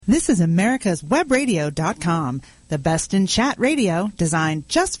This is americaswebradio.com, the best in chat radio designed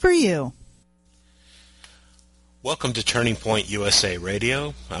just for you. Welcome to Turning Point USA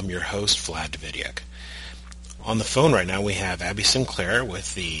Radio. I'm your host, Vlad Davidiak. On the phone right now we have Abby Sinclair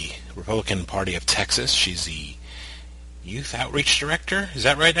with the Republican Party of Texas. She's the Youth Outreach Director. Is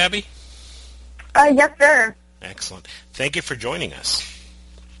that right, Abby? Yes, sir. Excellent. Thank you for joining us.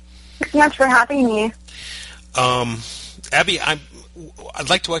 Thanks so much for having me. Abby, I'd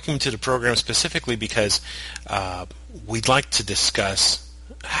like to welcome you to the program specifically because we'd like to discuss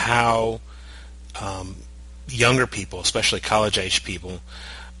how younger people, especially college-age people,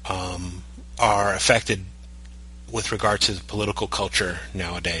 are affected with regard to the political culture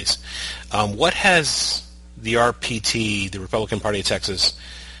nowadays. What has the RPT, the Republican Party of Texas,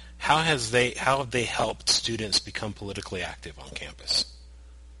 how have they helped students become politically active on campus?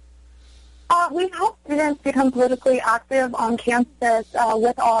 We've helped students become politically active on campus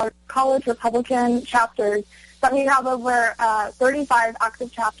with our college Republican chapters. But we have over 35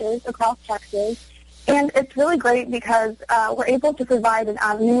 active chapters across Texas. And it's really great because we're able to provide an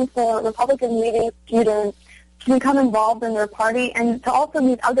avenue for Republican-leaning students to become involved in their party and to also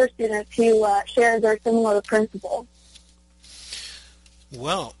meet other students who share their similar principles.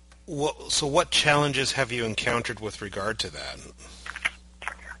 Well, so what challenges have you encountered with regard to that?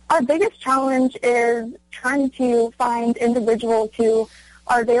 Our biggest challenge is trying to find individuals who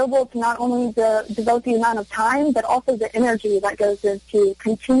are available to not only devote the amount of time, but also the energy that goes into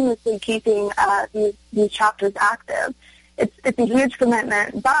continuously keeping these chapters active. It's a huge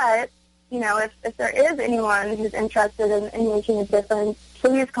commitment, but you know, if there is anyone who's interested in making a difference,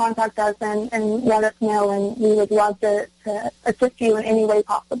 please contact us and let us know, and we would love to assist you in any way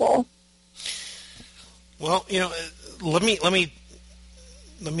possible. Well, you know, let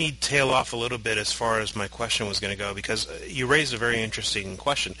me tail off a little bit as far as my question was going to go, because you raised a very interesting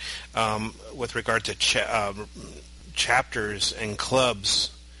question with regard to chapters and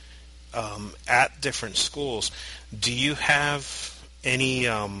clubs at different schools. Do you have any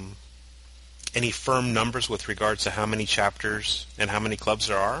firm numbers with regards to how many chapters and how many clubs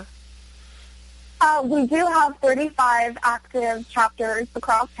there are? We do have 35 active chapters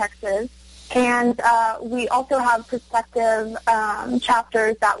across Texas. And we also have prospective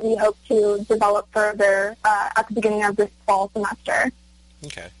chapters that we hope to develop further at the beginning of this fall semester.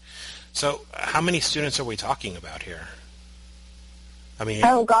 Okay. So how many students are we talking about here? I mean,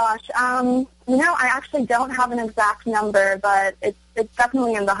 oh, gosh. You know, I actually don't have an exact number, but it's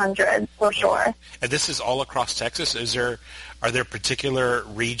definitely in the hundreds for sure. And this is all across Texas? Are there particular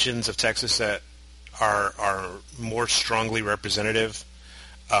regions of Texas that are more strongly representative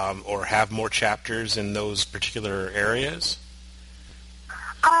or have more chapters in those particular areas?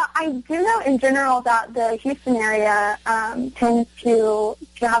 I do know in general that the Houston area tends to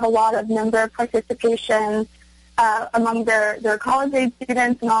have a lot of member participation among their college-age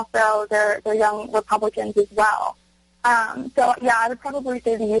students and also their young Republicans as well. So, yeah, I would probably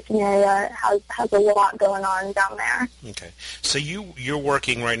say the Houston area has a lot going on down there. Okay. So you're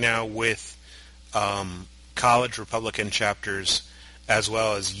working right now with college Republican chapters as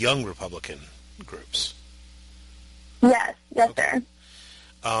well as young Republican groups. Yes, okay.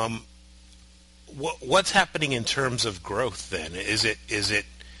 Sir. What's happening in terms of growth then? Is it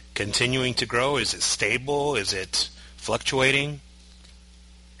continuing to grow? Is it stable? Is it fluctuating?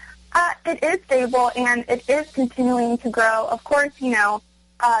 It is stable and it is continuing to grow. Of course, you know,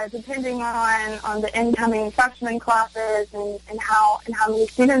 depending on the incoming freshman classes and how many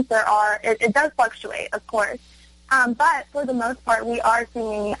students there are, it does fluctuate, of course. But for the most part, we are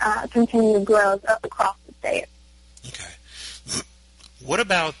seeing continued growth across the state. Okay. What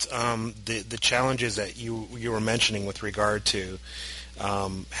about the challenges that you were mentioning with regard to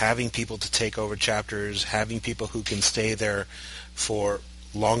having people to take over chapters, having people who can stay there for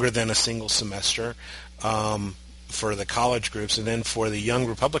longer than a single semester for the college groups, and then for the young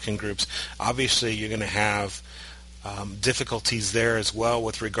Republican groups, obviously you're going to have difficulties there as well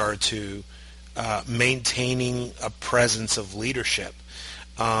with regard to maintaining a presence of leadership.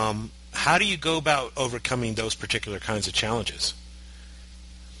 How do you go about overcoming those particular kinds of challenges?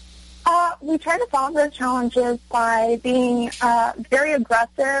 We try to solve those challenges by being very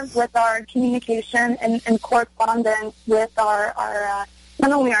aggressive with our communication and correspondence with our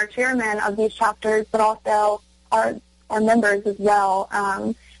not only our chairman of these chapters, but also our members as well.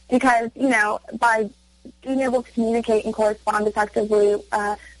 Because, you know, by being able to communicate and correspond effectively,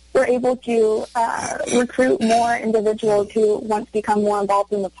 we're able to recruit more individuals who want to become more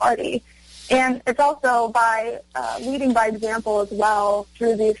involved in the party. And it's also by leading by example as well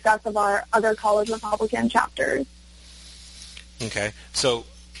through the success of our other college Republican chapters. Okay. So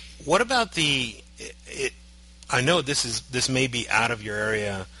What about I know this may be out of your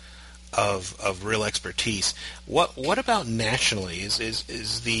area of real expertise. What about nationally?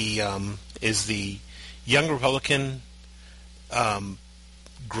 Is the young Republican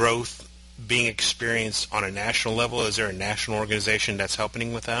growth being experienced on a national level? Is there a national organization that's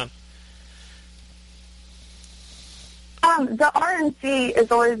helping with that? The RNC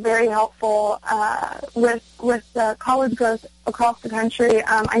is always very helpful with college growth across the country.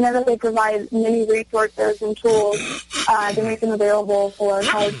 I know that they provide many resources and tools to make them available for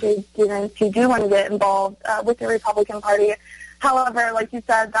college-age students who do want to get involved with the Republican Party. However, like you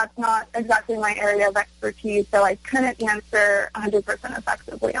said, that's not exactly my area of expertise, so I couldn't answer 100%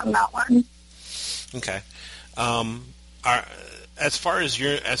 effectively on that one. Okay. As far as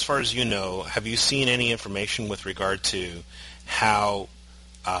you know, have you seen any information with regard to how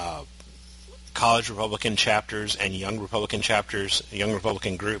college Republican chapters and young Republican chapters, young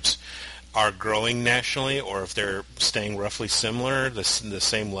Republican groups, are growing nationally, or if they're staying roughly similar, the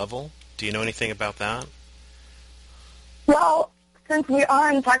same level? Do you know anything about that? Well, since we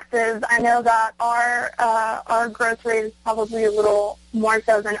are in Texas, I know that our growth rate is probably a little more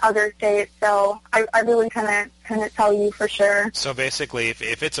so than other states, so I really couldn't tell you for sure. So basically,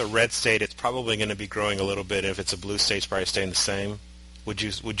 if it's a red state, it's probably going to be growing a little bit. If it's a blue state, it's probably staying the same. Would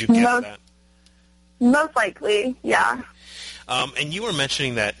you guess that? Most likely, yeah. And you were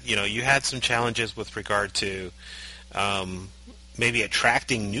mentioning that you had some challenges with regard to maybe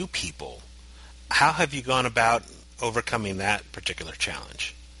attracting new people. How have you gone about overcoming that particular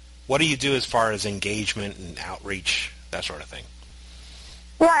challenge? What do you do as far as engagement and outreach, that sort of thing?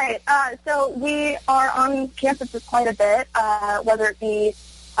 Right. So we are on campuses quite a bit, whether it be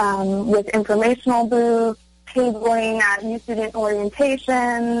with informational booths, tabling at new student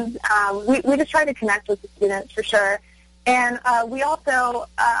orientations. We just try to connect with the students for sure. And we also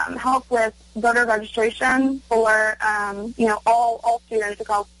help with voter registration for all students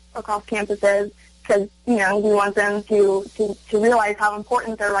across campuses, because we want them to realize how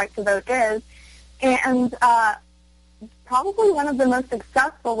important their right to vote is. And probably one of the most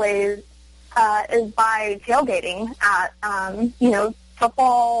successful ways is by tailgating at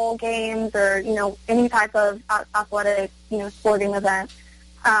football games or any type of athletic sporting event,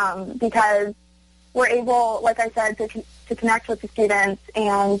 because we're able, like I said, to connect with the students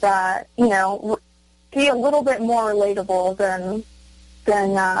and be a little bit more relatable than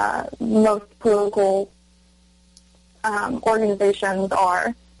most political organizations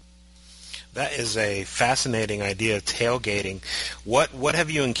are. That is a fascinating idea, tailgating. What have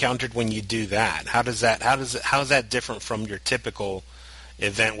you encountered when you do that? How is that different from your typical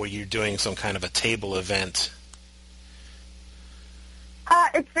event where you're doing some kind of a table event?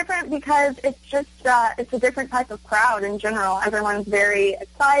 It's different because it's just it's a different type of crowd in general. Everyone's very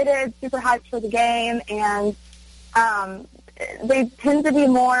excited, super hyped for the game, and they tend to be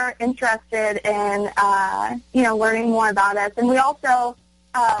more interested in learning more about us. And we also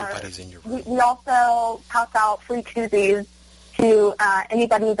we also pass out free koozies to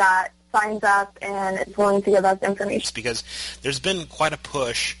anybody that signs up and is willing to give us information. Because there's been quite a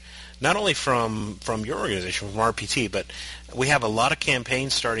push, not only from your organization, from RPT, but we have a lot of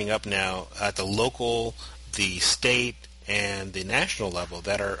campaigns starting up now at the local, the state, and the national level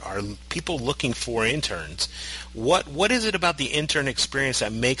that are people looking for interns. What is it about the intern experience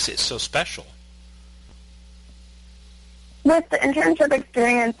that makes it so special? With the internship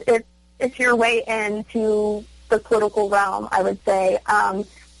experience, it's your way into the political realm, I would say.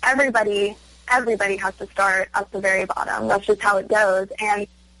 Everybody has to start at the very bottom. That's just how it goes. And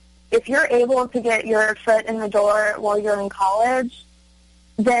if you're able to get your foot in the door while you're in college,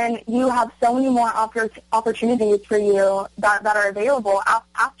 then you have so many more opportunities for you that are available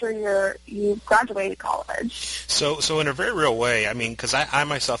after you graduate college. So in a very real way, I mean, because I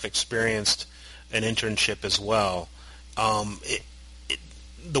myself experienced an internship as well.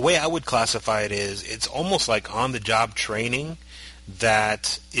 The way I would classify it is it's almost like on-the-job training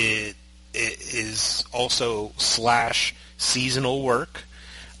that it is also / seasonal work.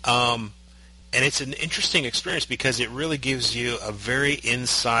 And it's an interesting experience because it really gives you a very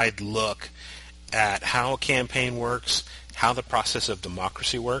inside look at how a campaign works, how the process of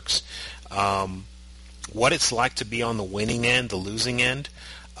democracy works, what it's like to be on the winning end, the losing end.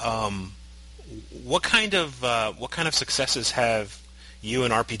 What kind of successes have you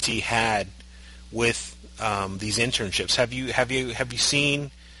and RPT had with these internships? Have you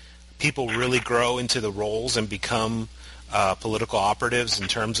seen people really grow into the roles and become political operatives in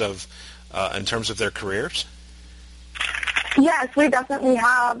terms of their careers? Yes, we definitely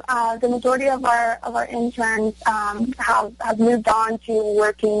have. The majority of our interns have moved on to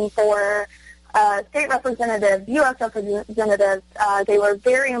working for state representatives, U.S. representatives. They were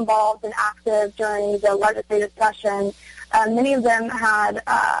very involved and active during the legislative session. Many of them had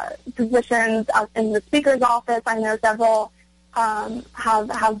positions in the Speaker's office. I know several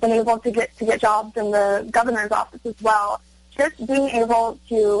have been able to get jobs in the governor's office as well. Just being able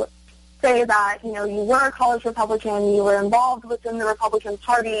to say that, you know, you were a college Republican, you were involved within the Republican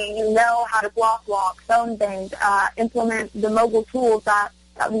Party, you know how to block walk, phone bank, implement the mobile tools that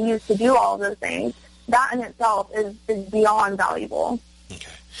we use to do all of those things. That in itself is beyond valuable. Okay.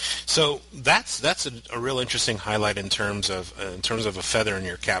 So that's a real interesting highlight in terms of a feather in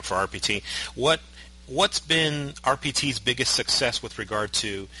your cap for RPT. What's been RPT's biggest success with regard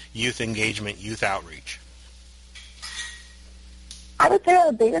to youth engagement, youth outreach? I would say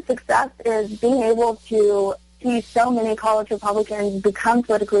our biggest success is being able to see so many college Republicans become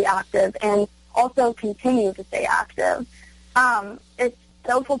politically active and also continue to stay active. It's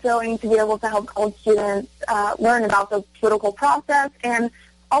so fulfilling to be able to help college students learn about the political process and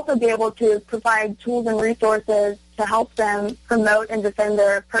also be able to provide tools and resources to help them promote and defend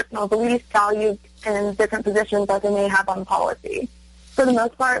their personal beliefs, values, and different positions that they may have on policy. For the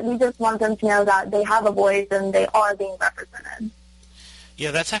most part, we just want them to know that they have a voice and they are being represented.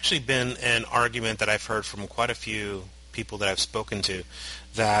 Yeah, that's actually been an argument that I've heard from quite a few people that I've spoken to,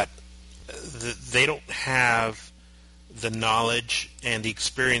 that they don't have the knowledge and the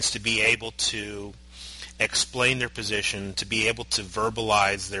experience to be able to explain their position, to be able to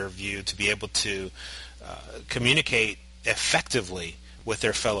verbalize their view, to be able to communicate effectively with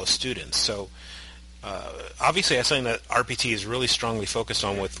their fellow students. So obviously that's something that RPT is really strongly focused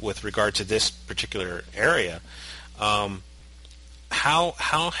on with regard to this particular area.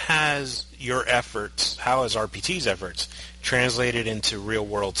 How has your efforts, how has RPT's efforts translated into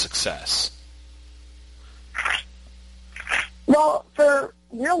real-world success? Well, for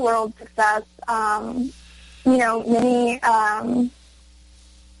real-world success, many...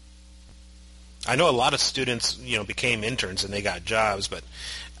 I know a lot of students, became interns and they got jobs, but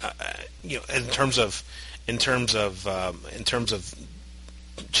in terms of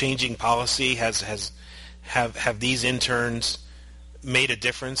changing policy, have these interns made a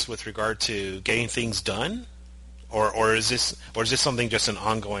difference with regard to getting things done, or is this something just an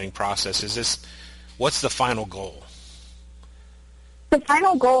ongoing process? What's the final goal? The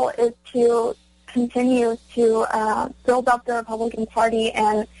final goal is to continue to build up the Republican Party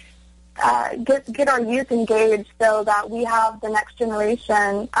and get our youth engaged so that we have the next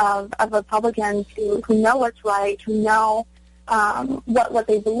generation of Republicans who know what's right, who know what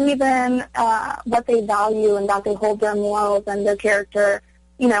they believe in, what they value, and that they hold their morals and their character,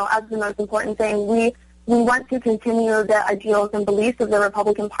 as the most important thing. We want to continue the ideals and beliefs of the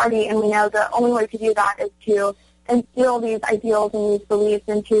Republican Party, and we know the only way to do that is to instill these ideals and these beliefs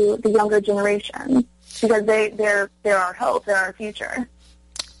into the younger generation, because they're our hope, they're our future.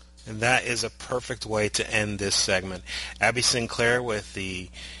 And that is a perfect way to end this segment. Abby Sinclair with the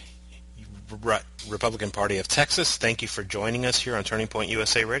Republican Party of Texas, thank you for joining us here on Turning Point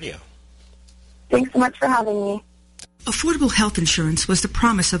USA Radio. Thanks so much for having me. Affordable health insurance was the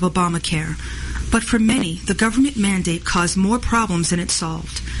promise of Obamacare, but for many, the government mandate caused more problems than it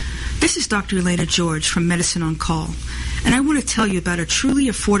solved. This is Dr. Elena George from Medicine on Call, and I want to tell you about a truly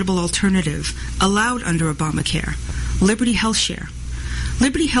affordable alternative allowed under Obamacare, Liberty HealthShare.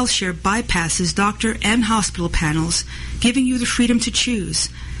 Liberty HealthShare bypasses doctor and hospital panels, giving you the freedom to choose.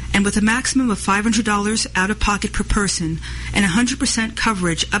 And with a maximum of $500 out-of-pocket per person and 100%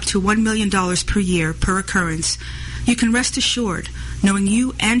 coverage up to $1 million per year per occurrence, you can rest assured knowing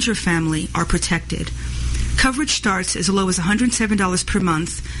you and your family are protected. Coverage starts as low as $107 per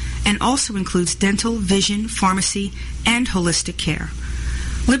month and also includes dental, vision, pharmacy, and holistic care.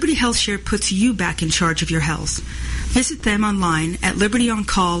 Liberty HealthShare puts you back in charge of your health. Visit them online at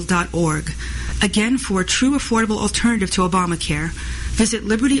libertyoncall.org. Again, for a true affordable alternative to Obamacare, visit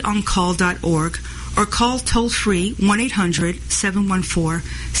libertyoncall.org or call toll-free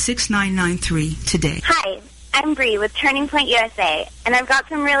 1-800-714-6993 today. Hi, I'm Bree with Turning Point USA, and I've got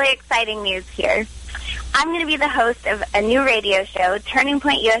some really exciting news here. I'm going to be the host of a new radio show, Turning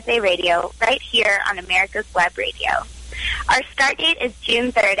Point USA Radio, right here on America's Web Radio. Our start date is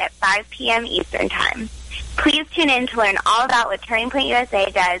June 3rd at 5 p.m. Eastern Time. Please tune in to learn all about what Turning Point USA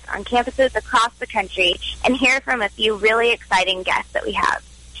does on campuses across the country and hear from a few really exciting guests that we have.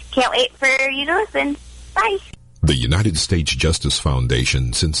 Can't wait for you to listen. Bye. The United States Justice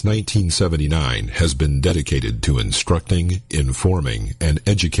Foundation since 1979 has been dedicated to instructing, informing, and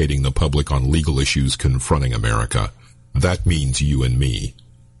educating the public on legal issues confronting America. That means you and me.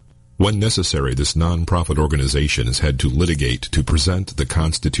 When necessary, this non-profit organization has had to litigate to present the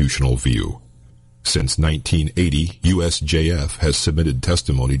constitutional view. Since 1980, USJF has submitted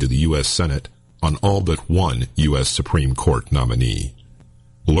testimony to the U.S. Senate on all but one U.S. Supreme Court nominee.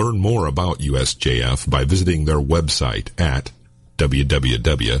 Learn more about USJF by visiting their website at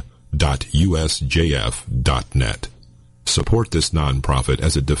www.usjf.net. Support this nonprofit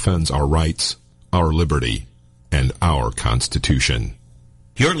as it defends our rights, our liberty, and our Constitution.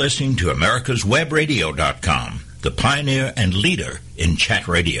 You're listening to America'sWebRadio.com, the pioneer and leader in chat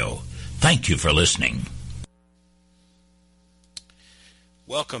radio. Thank you for listening.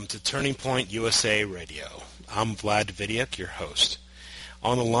 Welcome to Turning Point USA Radio. I'm Vlad Vidiuk, your host.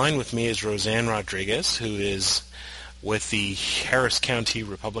 On the line with me is Roseanne Rodriguez, who is with the Harris County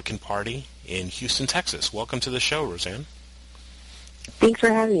Republican Party in Houston, Texas. Welcome to the show, Roseanne. Thanks for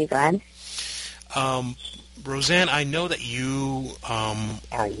having me, Vlad. Roseanne, I know that you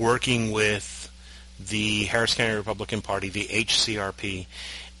are working with the Harris County Republican Party, the HCRP,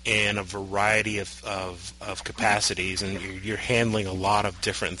 in a variety of capacities, and you're handling a lot of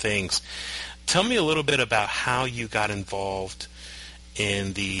different things. Tell me a little bit about how you got involved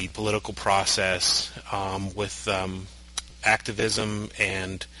in the political process with activism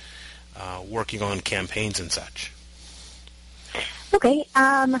and working on campaigns and such. Okay.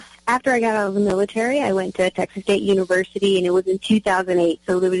 After I got out of the military, I went to Texas State University, and it was in 2008.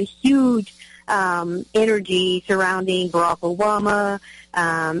 So there was a huge energy surrounding Barack Obama,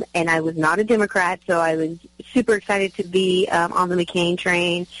 and I was not a Democrat, so I was super excited to be on the McCain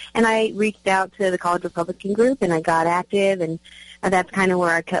train. And I reached out to the College Republican group, and I got active, and that's kind of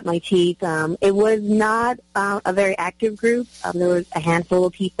where I cut my teeth. It was not a very active group. There was a handful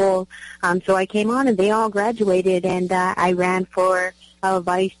of people. So I came on, and they all graduated, and I ran for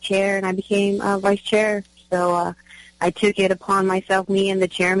vice chair, and I became vice chair. So I took it upon myself, me and the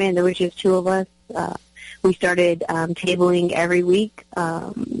chairman. There was just two of us. We started tabling every week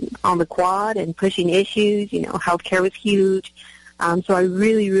on the quad and pushing issues. You know, healthcare was huge. So I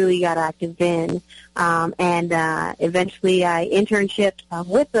really got active then. And eventually I internshiped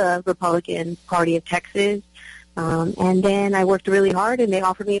with the Republican Party of Texas. And then I worked really hard, and they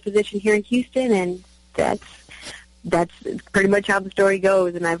offered me a position here in Houston, and that's pretty much how the story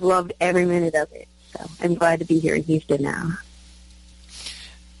goes, and I've loved every minute of it. So I'm glad to be here in Houston now.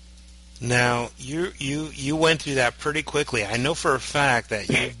 Now, you went through that pretty quickly. I know for a fact that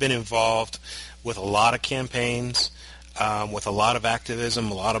you've been involved with a lot of campaigns, with a lot of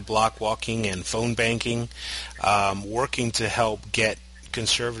activism, a lot of block walking and phone banking, working to help get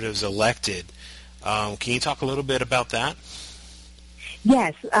conservatives elected. Can you talk a little bit about that?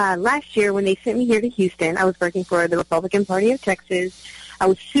 Yes. Last year when they sent me here to Houston, I was working for the Republican Party of Texas. I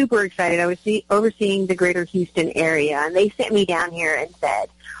was super excited. I was overseeing the greater Houston area, and they sent me down here and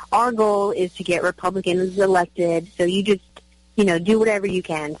said, our goal is to get Republicans elected, so you just, do whatever you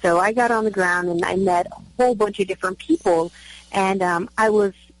can. So I got on the ground, and I met a whole bunch of different people, and I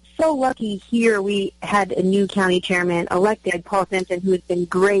was so lucky here. We had a new county chairman elected, Paul Simpson, who has been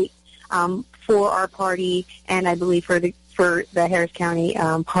great for our party, and I believe for the Harris County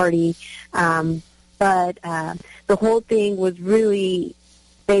party. But the whole thing was really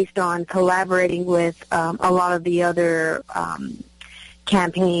based on collaborating with a lot of the other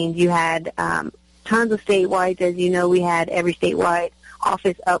campaigns. You had tons of statewide. As you know, we had every statewide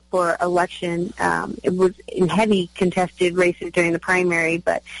office up for election. It was in heavy contested races during the primary,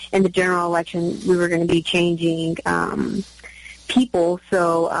 but in the general election, we were going to be changing people.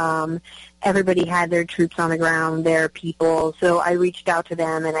 So everybody had their troops on the ground, their people. So I reached out to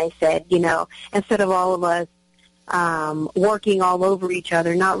them, and I said, instead of all of us working all over each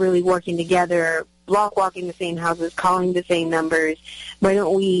other, not really working together, block walking the same houses, calling the same numbers, why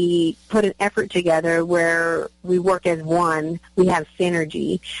don't we put an effort together where we work as one, we have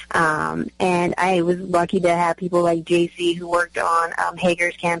synergy. And I was lucky to have people like JC, who worked on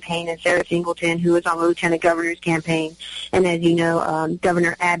Hager's campaign, and Sarah Singleton, who was on the Lieutenant Governor's campaign. And as you know,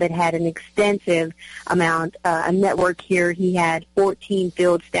 Governor Abbott had an extensive amount, a network here. He had 14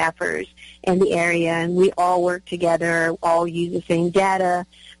 field staffers in the area, and we all worked together, all used the same data.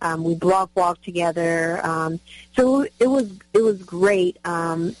 We block walked together. So it was great.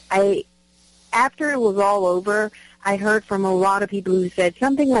 After it was all over, I heard from a lot of people who said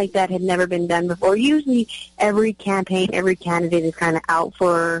something like that had never been done before. Usually every campaign, every candidate is kind of out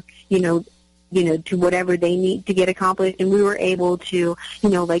for, to whatever they need to get accomplished. And we were able to,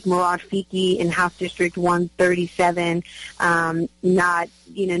 like Murad Fiki in House District 137,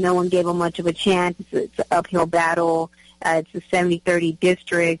 no one gave him much of a chance. It's an uphill battle. It's a 70-30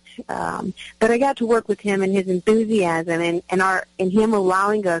 district. But I got to work with him and his enthusiasm and him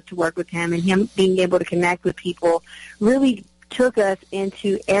allowing us to work with him and him being able to connect with people really took us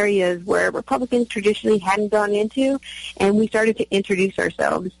into areas where Republicans traditionally hadn't gone into, and we started to introduce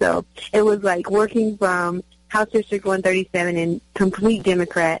ourselves. So it was like working from House District 137 in complete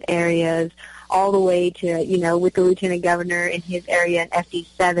Democrat areas all the way to, with the lieutenant governor in his area in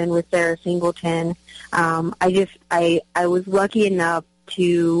FD7 with Sarah Singleton. I was lucky enough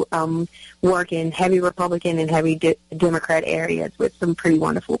to work in heavy Republican and heavy Democrat areas with some pretty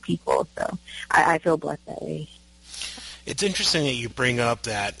wonderful people. So I feel blessed that way. It's interesting that you bring up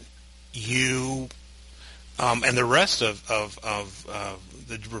that you and the rest of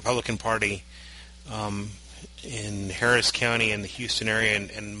the Republican Party in Harris County and the Houston area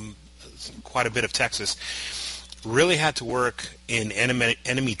and quite a bit of Texas really had to work in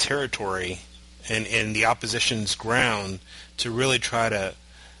enemy territory and in the opposition's ground to really try to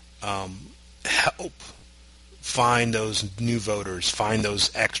help find those new voters, find those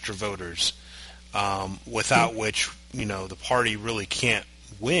extra voters, without which, the party really can't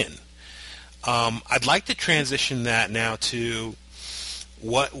win. I'd like to transition that now to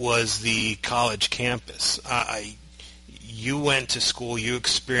what was the college campus. You went to school, you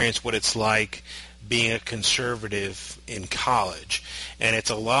experienced what it's like being a conservative in college, and it's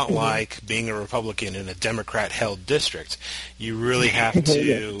a lot like being a Republican in a Democrat-held district. You really have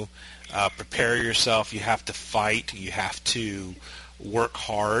to prepare yourself, you have to fight, you have to work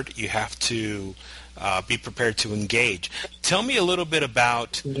hard, you have to be prepared to engage. Tell me a little bit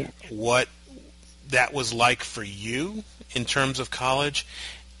about what that was like for you in terms of college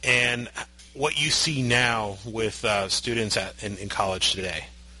and what you see now with students in college today.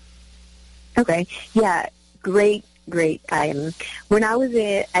 Okay. Yeah, great. When I was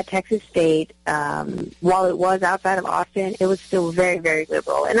at Texas State, while it was outside of Austin, it was still very, very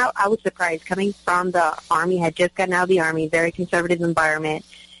liberal. And I was surprised coming from the Army, had just gotten out of the Army, very conservative environment,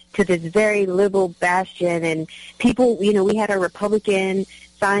 to this very liberal bastion. And people, we had our Republican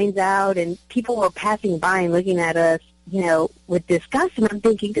signs out, and people were passing by and looking at us, with disgust. And I'm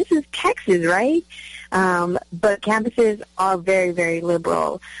thinking, this is Texas, right? But campuses are very, very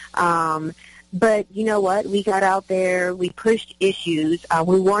liberal. But you know what? We got out there. We pushed issues.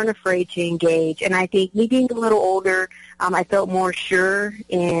 We weren't afraid to engage. And I think me being a little older, I felt more sure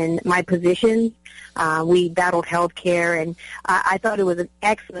in my positions. We battled health care, and I thought it was an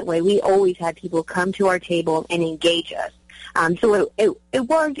excellent way. We always had people come to our table and engage us. So it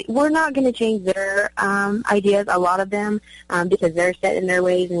worked. We're not going to change their ideas, a lot of them, because they're set in their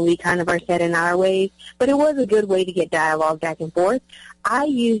ways and we kind of are set in our ways. But it was a good way to get dialogue back and forth. I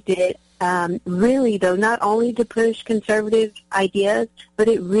used it really, though, not only to push conservative ideas, but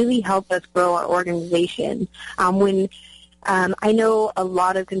it really helped us grow our organization. I know a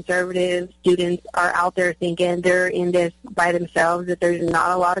lot of conservative students are out there thinking they're in this by themselves, that there's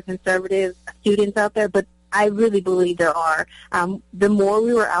not a lot of conservative students out there, but I really believe there are. The more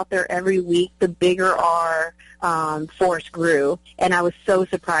we were out there every week, the bigger our force grew. And I was so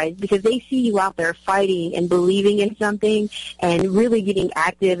surprised because they see you out there fighting and believing in something and really getting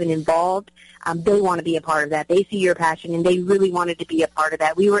active and involved. They want to be a part of that. They see your passion, and they really wanted to be a part of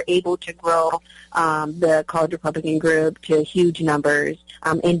that. We were able to grow the College Republican group to huge numbers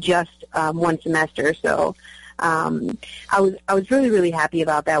in just one semester. So I was really, really happy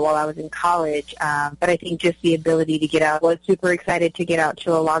about that while I was in college. But I think just the ability to get out, I was super excited to get out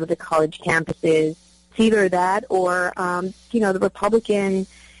to a lot of the college campuses. It's either that or, the Republican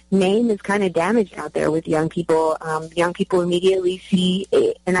name is kind of damaged out there with young people. Young people immediately see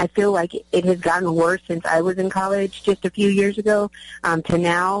it, and I feel like it has gotten worse since I was in college just a few years ago to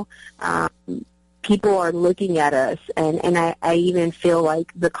now. People are looking at us, and I even feel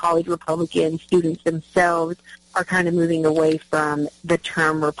like the college Republican students themselves are kind of moving away from the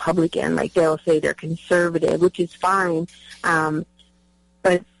term Republican. Like they'll say they're conservative, which is fine,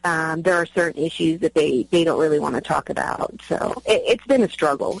 but there are certain issues that they don't really want to talk about. So it's been a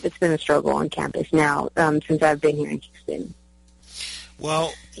struggle. It's been a struggle on campus now since I've been here in Houston.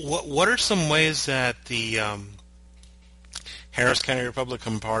 Well, what are some ways that the Harris County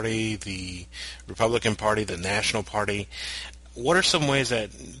Republican Party, the Republican Party, the National Party, what are some ways that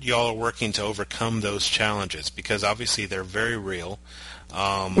y'all are working to overcome those challenges? Because obviously they're very real.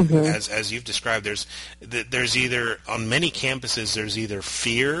 As you've described, there's either, on many campuses, there's either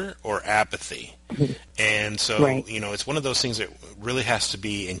fear or apathy. And so, right. It's one of those things that really has to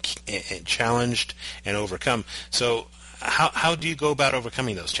be challenged and overcome. So how do you go about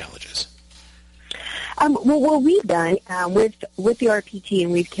overcoming those challenges? Well, what we've done with the RPT,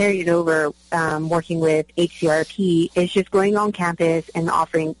 and we've carried it over working with HCRP, is just going on campus and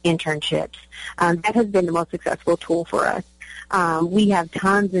offering internships. That has been the most successful tool for us. We have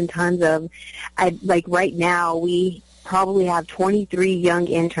tons and tons of, like right now, we probably have 23 young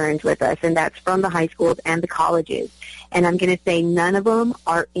interns with us, and that's from the high schools and the colleges. And I'm going to say none of them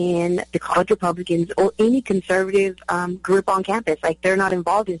are in the College Republicans or any conservative group on campus. Like, they're not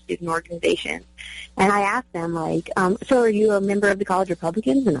involved in student organizations. And I asked them, like, so are you a member of the College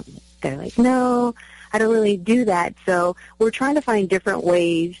Republicans? And they're like, no, I don't really do that. So we're trying to find different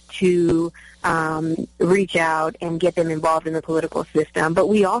ways to reach out and get them involved in the political system. But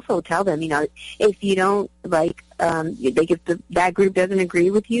we also tell them, if you don't, if that group doesn't agree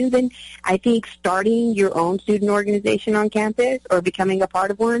with you, then I think starting your own student organization on campus or becoming a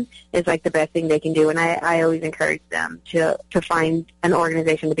part of one is like the best thing they can do. And I always encourage them to find an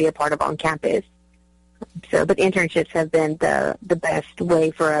organization to be a part of on campus. So, but internships have been the best way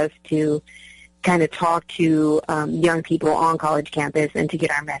for us to kind of talk to young people on college campus and to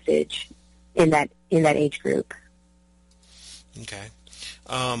get our message in that age group. Okay.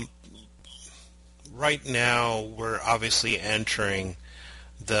 Right now, we're obviously entering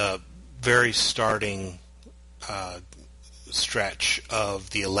the very starting stretch of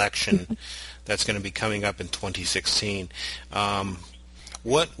the election that's going to be coming up in 2016.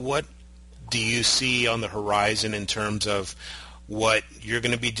 What do you see on the horizon in terms of what you're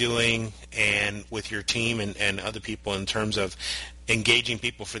going to be doing and with your team and other people in terms of engaging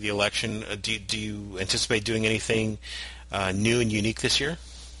people for the election? Do you anticipate doing anything new and unique this year?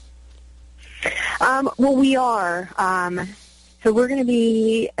 Well, we are. So we're going to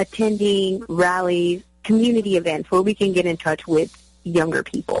be attending rallies, community events where we can get in touch with younger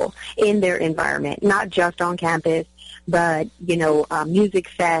people in their environment, not just on campus, but, music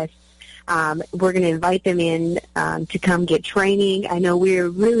fests. We're going to invite them in to come get training. I know we're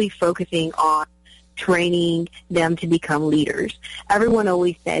really focusing on training them to become leaders. Everyone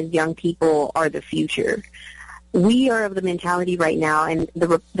always says young people are the future. We are of the mentality right now, and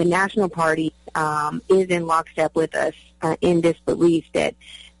the National Party is in lockstep with us in this belief that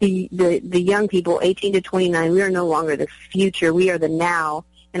the young people, 18 to 29, we are no longer the future. We are the now.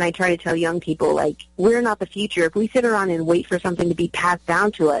 And I try to tell young people, like, we're not the future. If we sit around and wait for something to be passed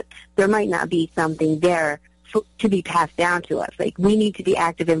down to us, there might not be something there to be passed down to us. Like, we need to be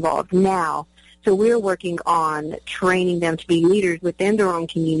active, involved now. So we're working on training them to be leaders within their own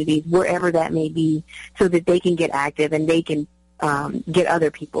communities, wherever that may be, so that they can get active and they can get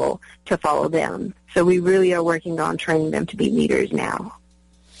other people to follow them. So we really are working on training them to be leaders now.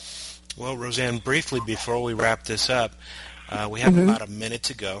 Well, Roseanne, briefly before we wrap this up, we have about a minute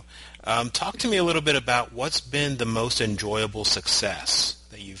to go. Talk to me a little bit about what's been the most enjoyable success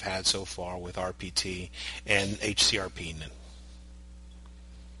that you've had so far with RPT and HCRP.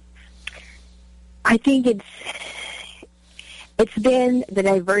 I think it's been the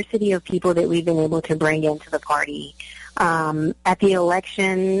diversity of people that we've been able to bring into the party. At the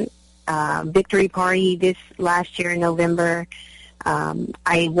election victory party this last year in November,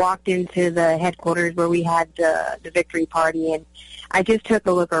 I walked into the headquarters where we had the victory party, and I just took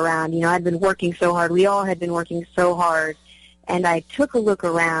a look around. I'd been working so hard. We all had been working so hard. And I took a look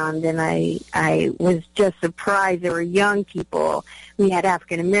around, and I was just surprised. There were young people. We had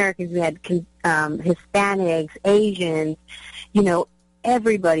African Americans. We had Hispanics, Asians,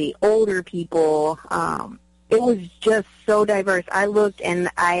 everybody, older people. It was just so diverse. I looked, and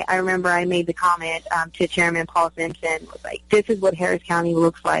I remember I made the comment to Chairman Paul Simpson, was like, this is what Harris County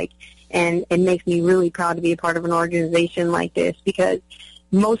looks like. And it makes me really proud to be a part of an organization like this, because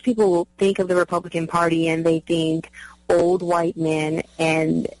most people will think of the Republican Party and they think old white men,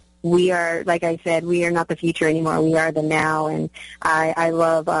 and we are, like I said, we are not the future anymore. We are the now, and I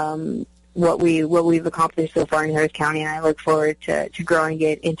love what we've accomplished so far in Harris County, and I look forward to growing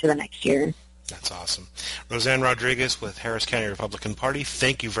it into the next year. That's awesome. Roseanne Rodriguez with Harris County Republican Party,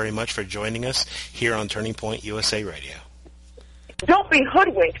 thank you very much for joining us here on Turning Point USA Radio. Don't be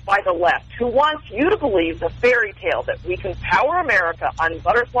hoodwinked by the left, who wants you to believe the fairy tale that we can power America on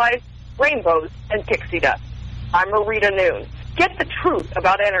butterflies, rainbows, and pixie dust. I'm Marita Noon. Get the truth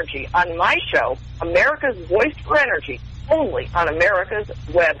about energy on my show, America's Voice for Energy, only on America's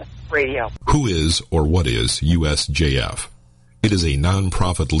Web Radio. Who is or what is USJF? It is a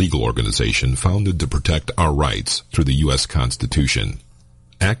non-profit legal organization founded to protect our rights through the U.S. Constitution.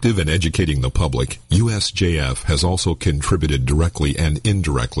 Active in educating the public, USJF has also contributed directly and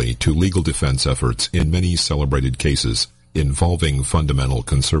indirectly to legal defense efforts in many celebrated cases involving fundamental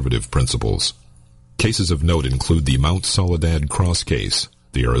conservative principles. Cases of note include the Mount Soledad Cross case,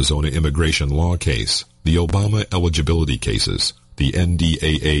 the Arizona immigration law case, the Obama eligibility cases, the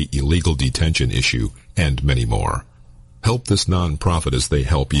NDAA illegal detention issue, and many more. Help this nonprofit as they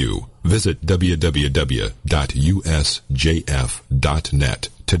help you. Visit www.usjf.net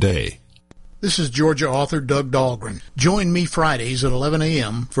today. This is Georgia author Doug Dahlgren. Join me Fridays at 11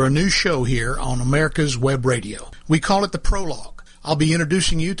 a.m. for a new show here on America's Web Radio. We call it The Prologue. I'll be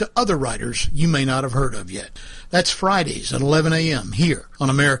introducing you to other writers you may not have heard of yet. That's Fridays at 11 a.m. here on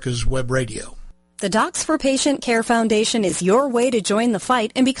America's Web Radio. The Docs for Patient Care Foundation is your way to join the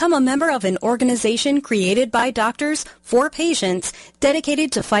fight and become a member of an organization created by doctors for patients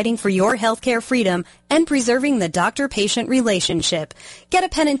dedicated to fighting for your healthcare freedom and preserving the doctor-patient relationship. Get a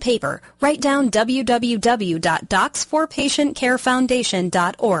pen and paper. Write down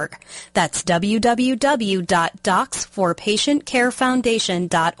www.docsforpatientcarefoundation.org. That's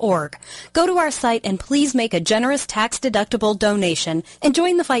www.docsforpatientcarefoundation.org. Go to our site and please make a generous tax-deductible donation and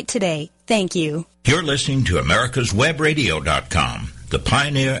join the fight today. Thank you. You're listening to americaswebradio.com, the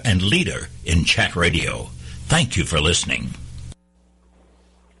pioneer and leader in chat radio. Thank you for listening.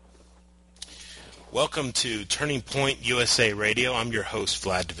 Welcome to Turning Point USA Radio. I'm your host,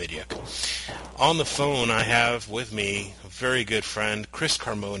 Vlad Davidiuk. On the phone, I have with me a very good friend, Chris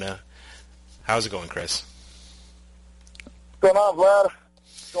Carmona. How's it going, Chris? What's going on, Vlad?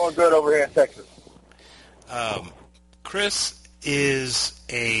 It's going good over here in Texas. Chris is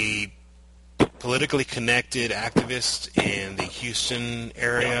a politically connected activist in the Houston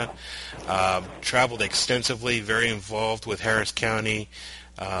area, traveled extensively, very involved with Harris County,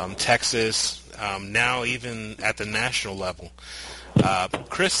 Texas, now even at the national level.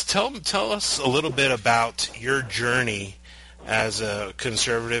 Chris, tell us a little bit about your journey as a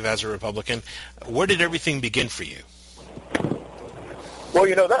conservative, as a Republican. Where did everything begin for you? Well,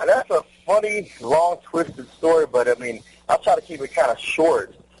 that's a funny, long, twisted story, but, I'll try to keep it kind of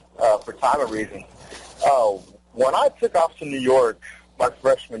short for time of reason. When I took off to New York my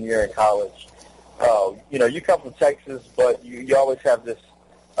freshman year in college, you come from Texas, but you always have this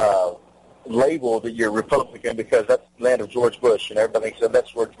label that you're Republican because that's the land of George Bush, and everybody said that's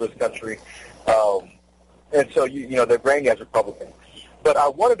George Bush country. And so, they're branding as Republican. But I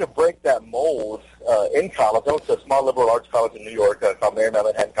wanted to break that mold in college. I went to a small liberal arts college in New York called Marymount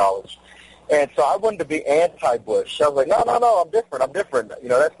Manhattan College. And so I wanted to be anti-Bush. I was like, no, I'm different.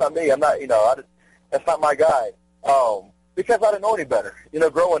 That's not me. I'm not, that's not my guy. Because I didn't know any better.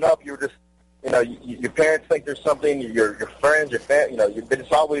 Growing up, you were just, your parents think there's something, your friends, your family, they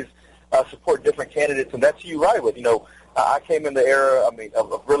just always support different candidates, and that's who you ride with. I came in the era,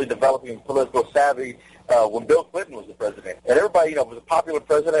 of really developing political savvy when Bill Clinton was the president. And everybody, was a popular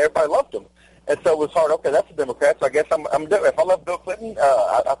president, everybody loved him. And so it was hard. Okay, that's a Democrat. So I guess I'm different. If I love Bill Clinton,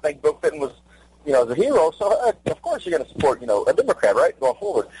 I think Bill Clinton was, the hero. So of course you're going to support, a Democrat, right, going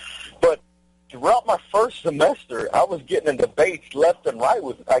forward. But throughout my first semester, I was getting in debates left and right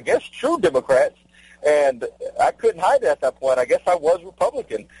with, I guess, true Democrats, and I couldn't hide it at that point. I guess I was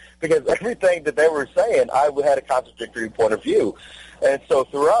Republican because everything that they were saying, I had a contradictory point of view. And so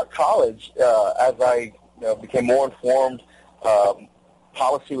throughout college, as I became more informed,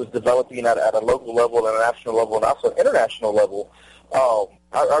 policy was developing at a local level, at a national level, and also an international level.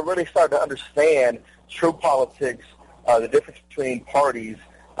 I really started to understand true politics, the difference between parties,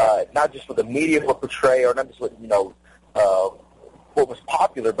 not just what the media would portray, or not just what what was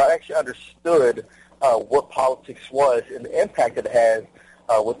popular, but I actually understood what politics was and the impact it has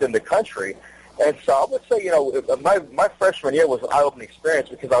within the country. And so I would say, my freshman year was an eye-opening experience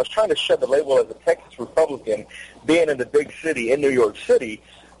because I was trying to shed the label as a Texas Republican, being in the big city in New York City,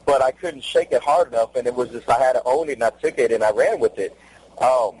 but I couldn't shake it hard enough, and it was just I had to own it, and I took it, and I ran with it.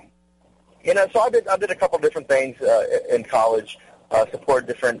 So I did a couple of different things in college, support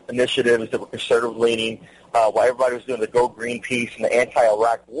different initiatives that were conservative-leaning. While everybody was doing the Go Green piece and the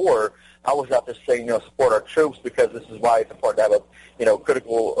anti-Iraq war, I was out there saying, support our troops because this is why it's important to have a,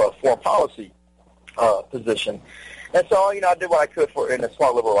 critical foreign policy position. And so, I did what I could in a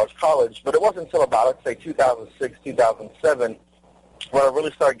small liberal arts college, but it wasn't until about, let's say, 2006, 2007, when I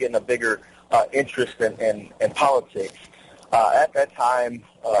really started getting a bigger interest in politics. At that time,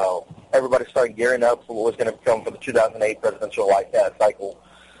 everybody started gearing up for what was going to come for the 2008 presidential cycle.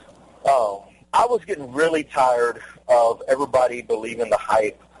 I was getting really tired of everybody believing the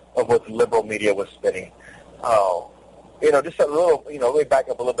hype of what the liberal media was spinning. Just a little, let me back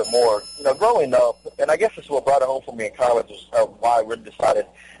up a little bit more. Growing up, and I guess this is what brought it home for me in college, is why I really decided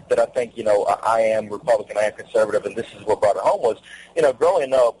that I think, I am Republican, I am conservative, and this is what brought it home was,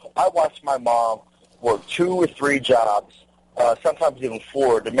 growing up, I watched my mom work 2 or 3 jobs, sometimes even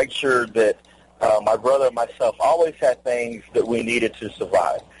 4, to make sure that my brother and myself always had things that we needed to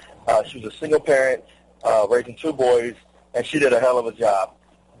survive. She was a single parent, raising 2 boys, and she did a hell of a job.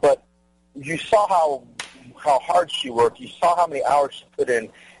 But you saw how hard she worked. You saw how many hours she put in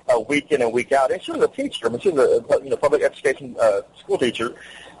week in and week out. And she was a teacher. I mean, she was a public education school teacher,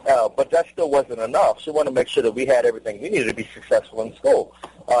 but that still wasn't enough. She wanted to make sure that we had everything we needed to be successful in school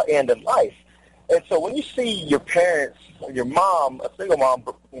and in life. And so when you see your parents, your mom, a single mom,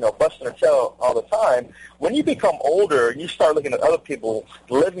 busting her tail all the time, when you become older and you start looking at other people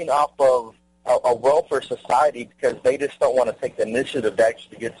living off of a welfare society because they just don't want to take the initiative to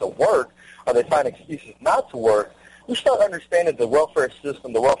actually get to work, or they find excuses not to work, you start understanding the welfare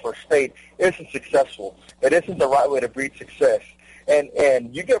system, the welfare state isn't successful. It isn't the right way to breed success.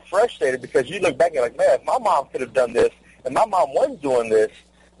 And you get frustrated because you look back and you're like, man, if my mom could have done this and my mom was doing this,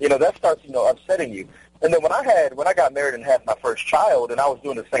 that starts, upsetting you. And then when I got married and had my first child, and I was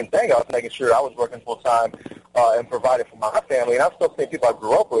doing the same thing, I was making sure I was working full time and providing for my family, and I was still seeing people I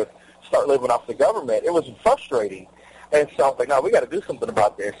grew up with start living off the government. It was frustrating. And so I was like, no, we got to do something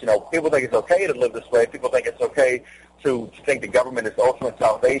about this. People think it's okay to live this way. People think it's okay to think the government is the ultimate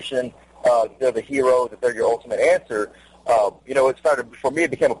salvation. They're the hero, that they're your ultimate answer. It started, for me,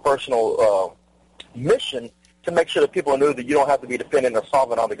 it became a personal mission to make sure that people knew that you don't have to be dependent or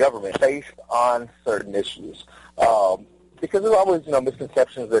solvent on the government based on certain issues. Because there's always,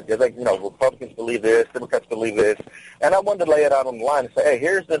 misconceptions that, Republicans believe this, Democrats believe this. And I wanted to lay it out on the line and say, hey,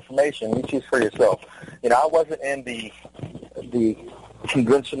 here's the information. You choose for yourself. I wasn't in the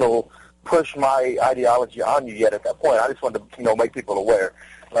conventional push my ideology on you yet at that point. I just wanted to, make people aware.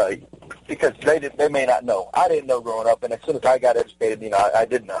 Because they may not know. I didn't know growing up, and as soon as I got educated, I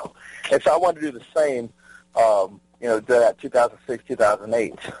did know. And so I wanted to do the same, that 2006,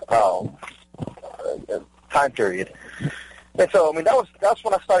 2008 time period. And so, that's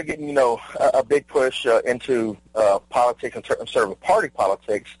when I started getting, a big push into politics and conservative party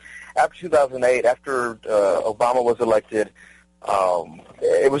politics. After 2008, after Obama was elected,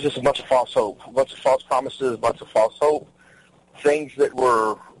 it was just a bunch of false hope, a bunch of false promises, a bunch of false hope, things that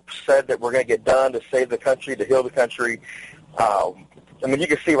were said that were going to get done to save the country, to heal the country. You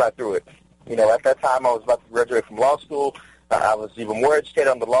can see right through it. At that time, I was about to graduate from law school. I was even more educated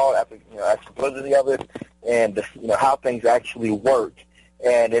on the law after the validity of it and, how things actually work.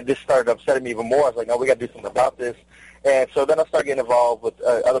 And it just started upsetting me even more. I was like, no, we got to do something about this. And so then I started getting involved with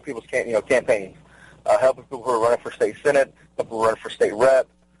other people's campaigns, helping people who are running for state senate, people who are running for state rep,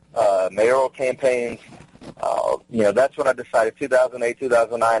 mayoral campaigns. That's when I decided 2008,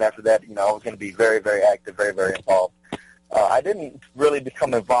 2009, after that, I was going to be very, very active, very, very involved. I didn't really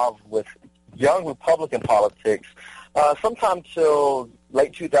become involved with young Republican politics sometime till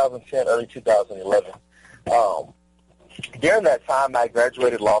late 2010, early 2011. During that time, I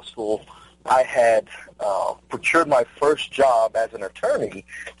graduated law school. I had procured my first job as an attorney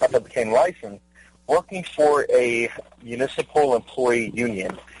after I became licensed, working for a municipal employee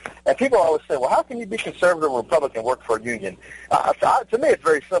union. And people always say, well, how can you be conservative or Republican and work for a union? To me, it's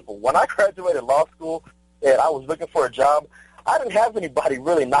very simple. When I graduated law school and I was looking for a job, I didn't have anybody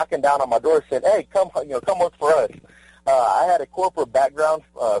really knocking down on my door saying, hey, come work for us. I had a corporate background,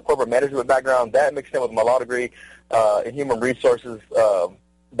 corporate management background. That mixed in with my law degree and human resources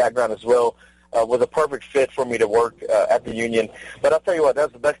background as well was a perfect fit for me to work at the union. But I'll tell you what,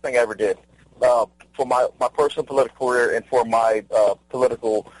 that's the best thing I ever did for my personal political career and for my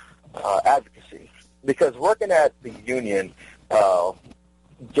political advocacy. Because working at the union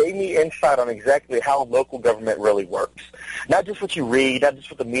gave me insight on exactly how local government really works. Not just what you read, not just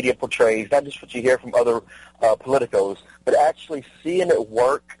what the media portrays, not just what you hear from other politicos, but actually seeing it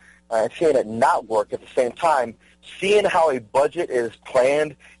work and seeing it not work at the same time, seeing how a budget is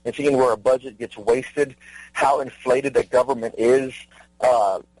planned and seeing where a budget gets wasted, how inflated the government is.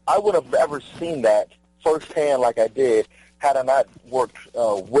 I would have never seen that firsthand like I did had I not worked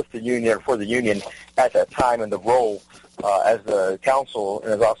with the union or for the union at that time in the role as the counsel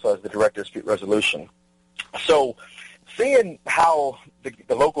and also as the director of dispute resolution. So seeing how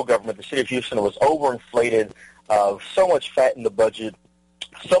the local government, the city of Houston, was overinflated, so much fat in the budget,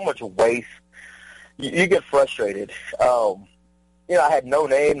 so much waste, you get frustrated. I had no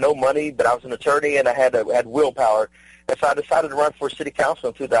name, no money, but I was an attorney and I had willpower. And so I decided to run for city council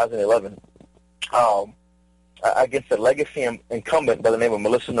in 2011 against a legacy incumbent by the name of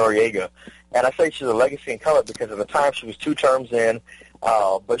Melissa Noriega. And I say she's a legacy incumbent because at the time she was 2 terms in,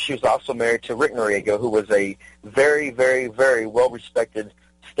 but she was also married to Rick Noriega, who was a very, very, very well-respected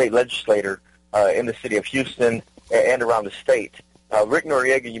state legislator in the city of Houston and around the state. Rick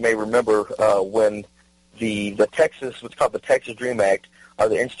Noriega, you may remember when the Texas, what's called the Texas Dream Act, or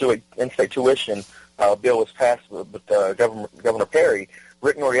the in-state tuition bill was passed with Governor Perry.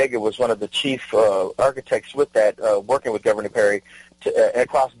 Rick Noriega was one of the chief architects with that, working with Governor Perry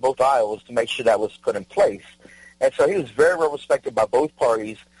across both aisles to make sure that was put in place. And so he was very well respected by both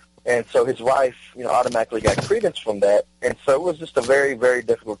parties. And so his wife, automatically got credence from that. And so it was just a very, very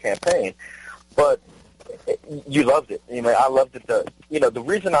difficult campaign. But you loved it. I loved it. The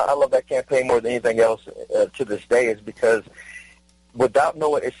reason I love that campaign more than anything else to this day is because without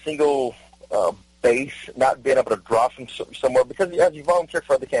knowing a single base, not being able to draw from somewhere, because as you volunteer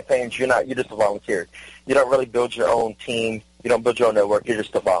for other campaigns, you're just a volunteer. You don't really build your own team. You don't build your own network. You're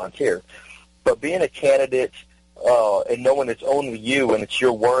just a volunteer. But being a candidate and knowing it's only you and it's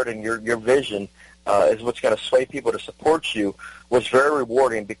your word and your vision is what's going to sway people to support you was very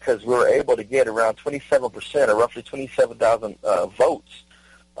rewarding, because we were able to get around 27%, or roughly 27,000 votes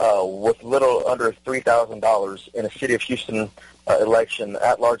with little under $3,000 in a City of Houston election,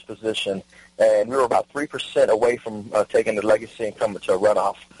 at-large position. And we were about 3% away from taking the legacy incumbent to a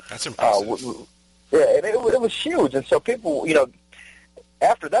runoff. That's impressive. And it was huge. And so people,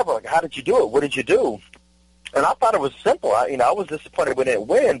 after that were like, how did you do it? What did you do? And I thought it was simple. I was disappointed we didn't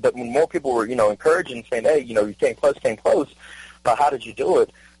win, but when more people were, encouraging, saying, hey, you came close, how did you do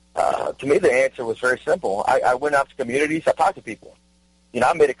it? To me, the answer was very simple. I went out to communities. I talked to people.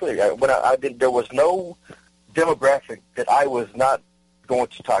 I made it clear. There was no demographic that I was not going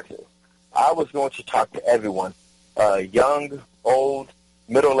to talk to. I was going to talk to everyone, young, old,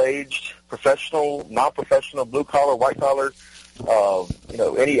 middle-aged, professional, non-professional, blue-collar, white-collar,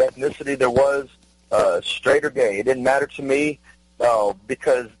 any ethnicity there was, straight or gay. It didn't matter to me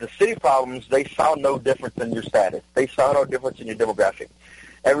because the city problems, they saw no difference in your status. They saw no difference in your demographic.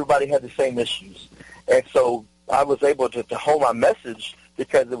 Everybody had the same issues. And so I was able to hold my message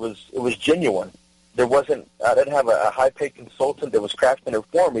because it was genuine. I didn't have a high-paid consultant that was crafting it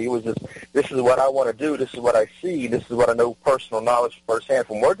for me. It was just, this is what I want to do, this is what I see, this is what I know personal knowledge firsthand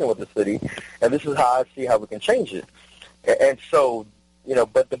from working with the city, and this is how I see how we can change it. And so,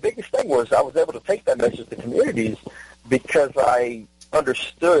 but the biggest thing was I was able to take that message to communities because I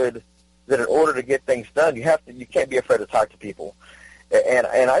understood that in order to get things done, you can't be afraid to talk to people. And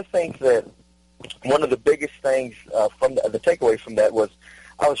I think that one of the biggest things from the takeaway from that was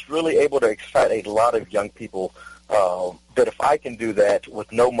I was really able to excite a lot of young people that if I can do that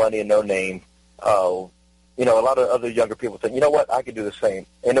with no money and no name, a lot of other younger people think, you know what, I can do the same.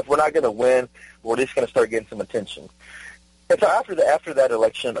 And if we're not going to win, we're at least going to start getting some attention. And so after that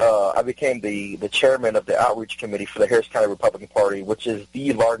election, I became the chairman of the outreach committee for the Harris County Republican Party, which is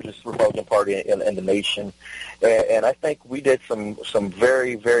the largest Republican party in the nation. And I think we did some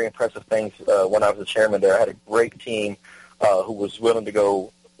very, very impressive things when I was the chairman there. I had a great team who was willing to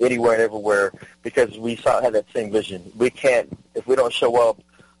go anywhere and everywhere because we had that same vision. If we don't show up,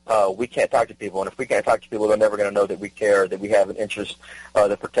 we can't talk to people. And if we can't talk to people, they're never going to know that we care, that we have an interest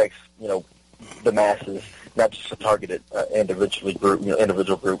that protects, the masses, not just a targeted individual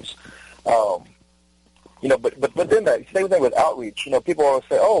groups. But then that same thing with outreach. People always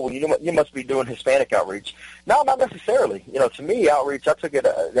say, "Oh, well, you must be doing Hispanic outreach." No, not necessarily. To me, outreach, I took it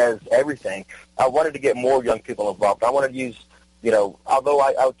as everything. I wanted to get more young people involved. I wanted to use, although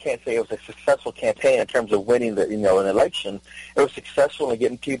I can't say it was a successful campaign in terms of winning an election, it was successful in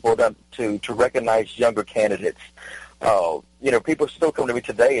getting people to recognize younger candidates. People still come to me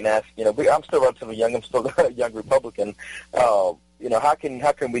today and ask, I'm still relatively young. I'm still a young Republican. How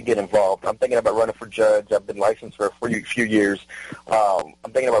can we get involved? I'm thinking about running for judge. I've been licensed for a few years. I'm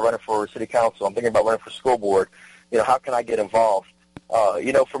thinking about running for city council. I'm thinking about running for school board. How can I get involved?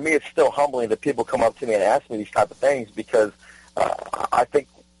 For me, it's still humbling that people come up to me and ask me these type of things because I think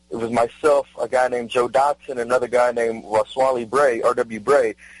it was myself, a guy named Joe Dotson, another guy named Raswali Bray, R.W.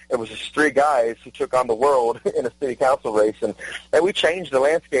 Bray. It was just three guys who took on the world in a city council race, and we changed the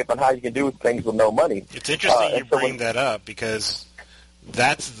landscape on how you can do things with no money. It's interesting you bring that up because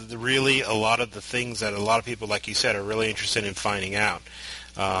that's really a lot of the things that a lot of people, like you said, are really interested in finding out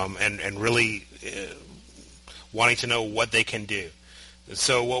and really wanting to know what they can do.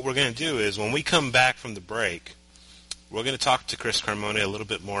 So what we're going to do is when we come back from the break, we're going to talk to Chris Carmona a little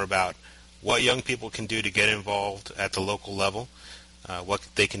bit more about what young people can do to get involved at the local level, what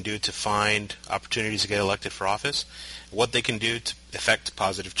they can do to find opportunities to get elected for office, what they can do to effect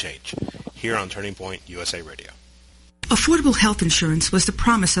positive change here on Turning Point USA Radio. Affordable health insurance was the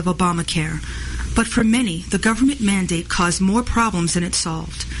promise of Obamacare, but for many, the government mandate caused more problems than it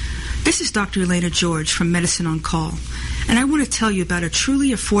solved. This is Dr. Elena George from Medicine on Call, and I want to tell you about a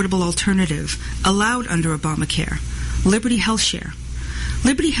truly affordable alternative allowed under Obamacare. Liberty HealthShare.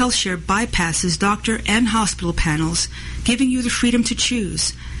 Liberty HealthShare bypasses doctor and hospital panels, giving you the freedom to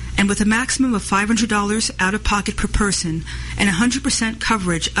choose. And with a maximum of $500 out-of-pocket per person and 100%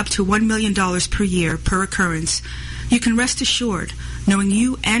 coverage up to $1 million per year per occurrence, you can rest assured knowing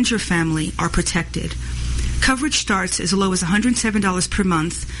you and your family are protected. Coverage starts as low as $107 per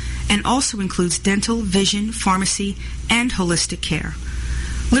month and also includes dental, vision, pharmacy, and holistic care.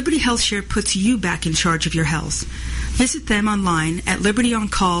 Liberty HealthShare puts you back in charge of your health. Visit them online at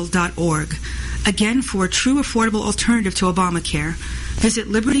libertyoncall.org. Again, for a true affordable alternative to Obamacare, visit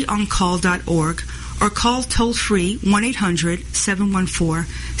libertyoncall.org or call toll-free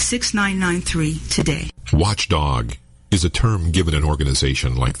 1-800-714-6993 today. Watchdog is a term given an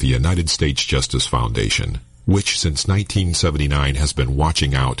organization like the United States Justice Foundation, which since 1979 has been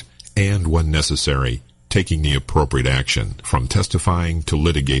watching out and, when necessary, taking the appropriate action from testifying to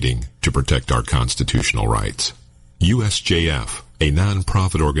litigating to protect our constitutional rights. USJF, a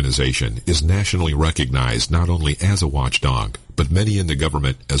non-profit organization, is nationally recognized not only as a watchdog, but many in the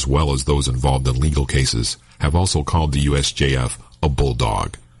government, as well as those involved in legal cases, have also called the USJF a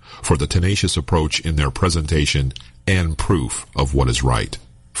bulldog for the tenacious approach in their presentation and proof of what is right.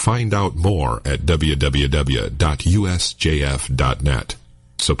 Find out more at www.usjf.net.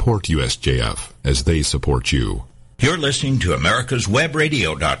 Support USJF as they support you. You're listening to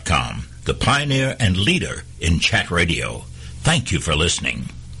AmericasWebRadio.com, the pioneer and leader in chat radio. Thank you for listening.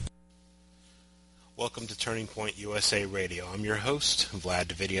 Welcome to Turning Point USA Radio. I'm your host, Vlad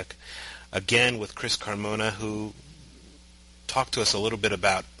Davidiuk, again with Chris Carmona, who talked to us a little bit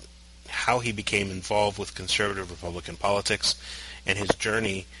about how he became involved with conservative Republican politics and his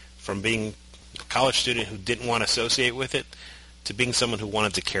journey from being a college student who didn't want to associate with it to being someone who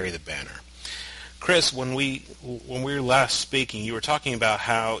wanted to carry the banner. Chris, when we were last speaking, you were talking about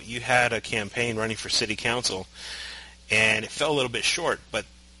how you had a campaign running for city council, and it fell a little bit short, but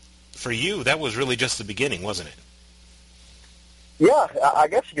for you, that was really just the beginning, wasn't it? Yeah, I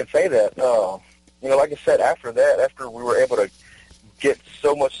guess you could say that. Like I said, after that, after we were able to get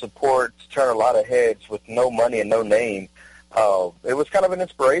so much support, to turn a lot of heads with no money and no name, it was kind of an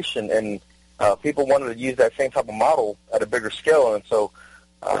inspiration, and people wanted to use that same type of model at a bigger scale, and so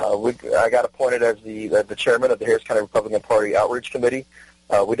I got appointed as the chairman of the Harris County Republican Party Outreach Committee.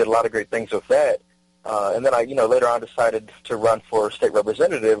 We did a lot of great things with that, and then I, later on decided to run for state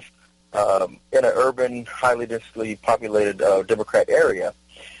representative in an urban, highly densely populated Democrat area.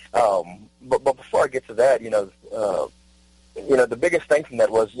 But before I get to that, the biggest thing from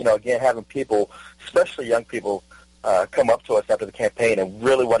that was, again, having people, especially young people, come up to us after the campaign and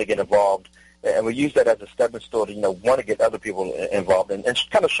really want to get involved. And we use that as a stepping stone to, want to get other people involved and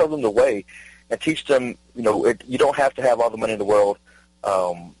kind of show them the way and teach them, you don't have to have all the money in the world,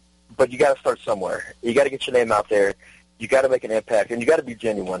 but you got to start somewhere. You got to get your name out there. You got to make an impact, and you got to be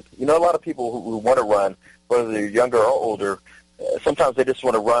genuine. A lot of people who want to run, whether they're younger or older, sometimes they just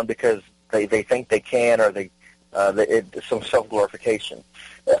want to run because they think they can, or it's some self-glorification.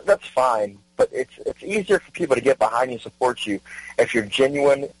 That's fine, but it's easier for people to get behind you and support you if you're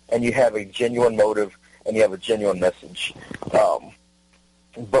genuine and you have a genuine motive and you have a genuine message.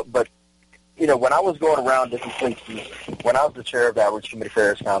 But when I was going around different places, when I was the chair of the Outreach Committee for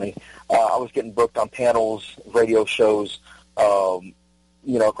Harris County, I was getting booked on panels, radio shows,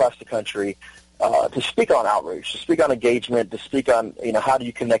 across the country, to speak on outreach, to speak on engagement, to speak on, how do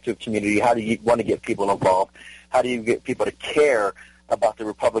you connect to the community, how do you want to get people involved, how do you get people to care about the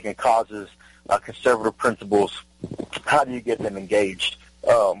Republican causes, conservative principles, how do you get them engaged?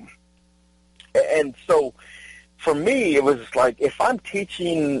 And so for me, it was like, if I'm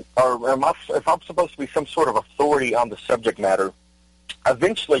teaching or if I'm supposed to be some sort of authority on the subject matter,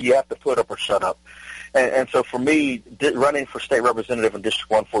 eventually you have to put up or shut up. And so for me, running for state representative in District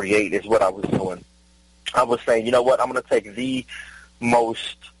 148 is what I was doing. I was saying, you know what, I'm going to take one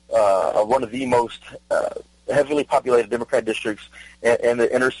of the most heavily populated Democrat districts in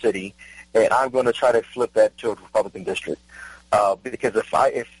the inner city, and I'm going to try to flip that to a Republican district. Because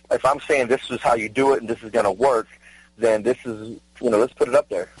if I'm saying this is how you do it and this is going to work, then this is, let's put it up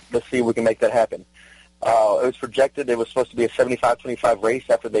there. Let's see if we can make that happen. It was projected it was supposed to be a 75-25 race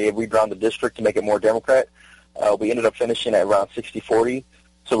after they had redrawn the district to make it more Democrat. We ended up finishing at around 60-40,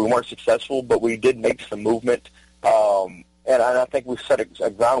 so we weren't successful, but we did make some movement. And I think we set a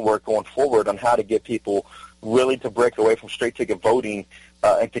groundwork going forward on how to get people really to break away from straight-ticket voting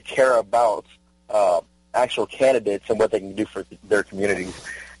and to care about actual candidates and what they can do for their communities.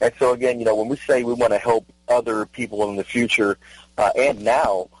 And so, again, when we say we want to help other people in the future and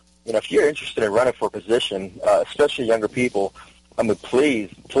now, if you're interested in running for a position, especially younger people, please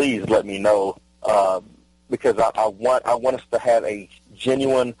let me know because I want us to have a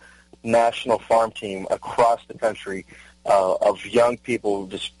genuine national farm team across the country of young people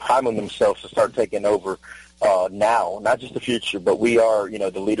just priming themselves to start taking over now, not just the future, but we are,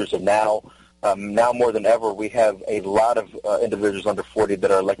 the leaders of now. Now more than ever, we have a lot of individuals under 40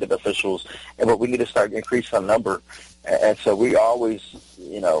 that are elected officials, but we need to start increasing our number. And so we always,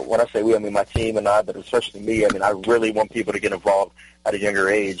 when I say we, I mean my team and I, but especially me, I really want people to get involved at a younger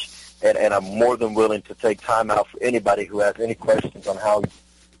age, and I'm more than willing to take time out for anybody who has any questions on how,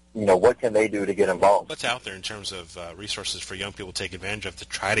 what can they do to get involved. What's out there in terms of resources for young people to take advantage of to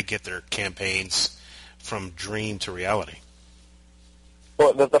try to get their campaigns from dream to reality?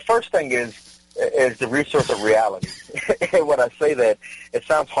 Well, the first thing is the resource of reality. And when I say that, it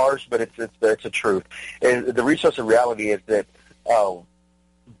sounds harsh, but it's the truth. The resource of reality is that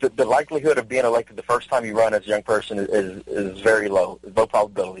the likelihood of being elected the first time you run as a young person is very low. There's no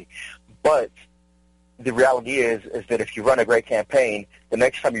probability. But the reality is that if you run a great campaign, the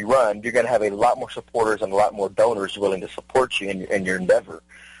next time you run, you're going to have a lot more supporters and a lot more donors willing to support you in your endeavor.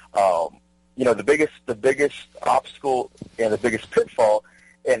 The biggest obstacle and the biggest pitfall,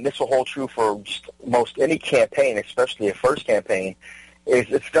 and this will hold true for just most any campaign, especially a first campaign, is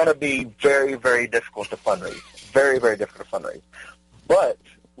it's going to be very, very difficult to fundraise. Very, very difficult to fundraise. But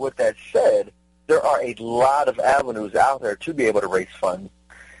with that said, there are a lot of avenues out there to be able to raise funds.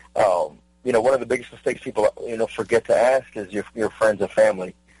 One of the biggest mistakes people, forget to ask is your friends and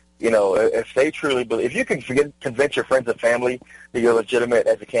family. If they truly believe, if you can convince your friends and family that you're legitimate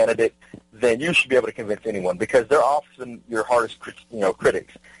as a candidate, then you should be able to convince anyone, because they're often your hardest,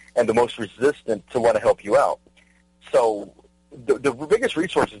 critics and the most resistant to want to help you out. So the biggest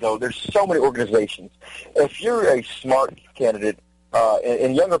resources, though, there's so many organizations. If you're a smart candidate,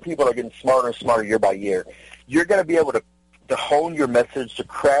 and younger people are getting smarter and smarter year by year, you're going to be able to hone your message, to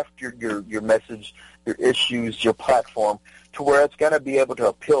craft your message, your issues, your platform, to where it's going to be able to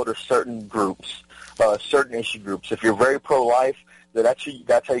appeal to certain groups, certain issue groups. If you're very pro-life, that's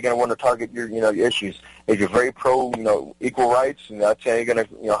how you're going to want to target your issues. If you're very pro equal rights, that's how you're going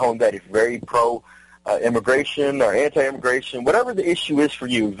to hone that. If you're very pro immigration or anti-immigration, whatever the issue is for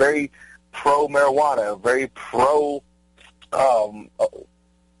you, very pro marijuana, very pro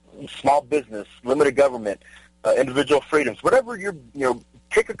small business, limited government, individual freedoms, whatever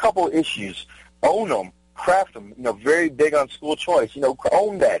pick a couple of issues, own them, craft them, very big on school choice,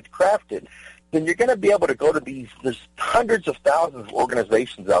 own that, craft it. Then you're going to be able to go to there's hundreds of thousands of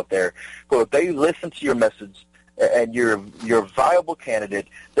organizations out there who, if they listen to your message and you're a viable candidate,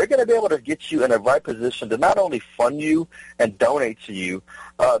 they're going to be able to get you in a right position to not only fund you and donate to you,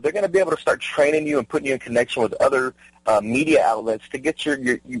 they're going to be able to start training you and putting you in connection with other media outlets to get your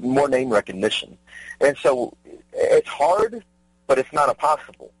more name recognition. And so it's hard, but it's not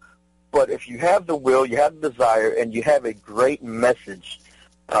impossible. But if you have the will, you have the desire, and you have a great message,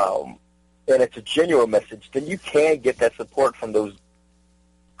 and it's a genuine message, then you can get that support from those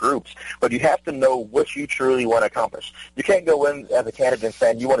groups. But you have to know what you truly want to accomplish. You can't go in as a candidate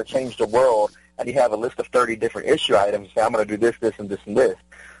saying you want to change the world, and you have a list of 30 different issue items, and say, I'm going to do this, this, and this, and this.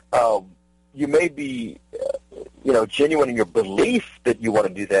 You may be, genuine in your belief that you want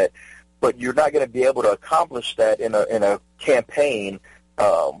to do that, but you're not going to be able to accomplish that in a campaign.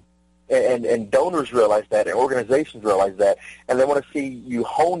 And donors realize that, and organizations realize that, and they want to see you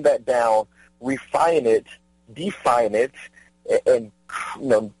hone that down, refine it, define it, and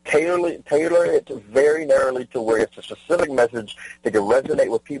tailor it very narrowly to where it's a specific message that can resonate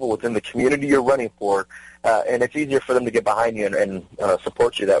with people within the community you're running for, and it's easier for them to get behind you and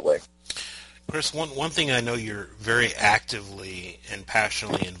support you that way. Chris, one thing I know you're very actively and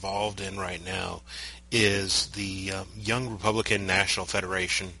passionately involved in right now is the Young Republican National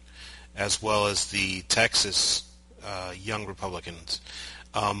Federation, as well as the Texas Young Republicans.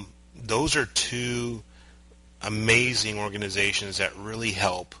 Those are two amazing organizations that really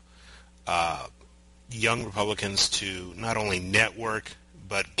help young Republicans to not only network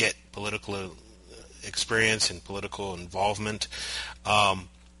but get political experience and political involvement.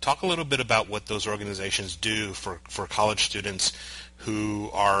 Talk a little bit about what those organizations do for college students who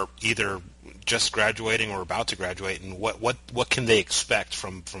are either just graduating or about to graduate, and what can they expect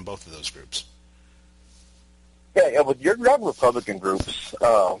from both of those groups? Yeah, with your young Republican groups,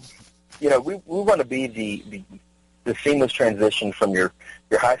 we want to be the seamless transition from your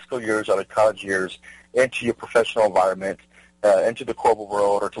high school years or the college years into your professional environment, into the corporate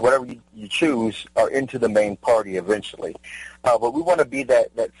world, or to whatever you choose, or into the main party eventually. But we want to be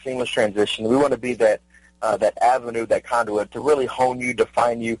that seamless transition. We want to be that avenue, that conduit to really hone you,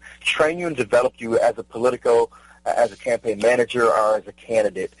 define you, train you, and develop you as a campaign manager or as a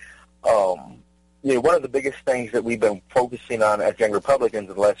candidate. One of the biggest things that we've been focusing on as young Republicans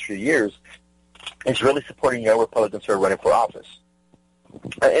in the last few years is really supporting young Republicans who are running for office.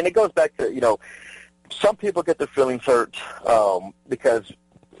 And it goes back to, some people get their feelings hurt because,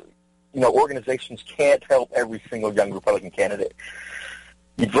 organizations can't help every single young Republican candidate.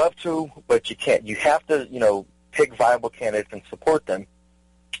 You'd love to, but you can't. You have to, pick viable candidates and support them.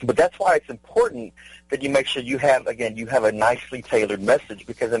 But that's why it's important that you make sure you have a nicely tailored message,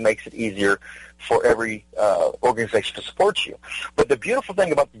 because it makes it easier for every organization to support you. But the beautiful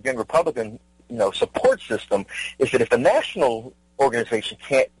thing about the Young Republican, support system is that if the national organization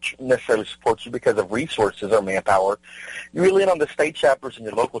can't necessarily support you because of resources or manpower, you lean on the state chapters and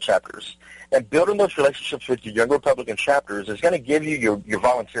your local chapters. And building those relationships with your Young Republican chapters is going to give you your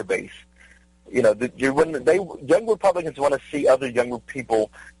volunteer base. Young Republicans want to see other younger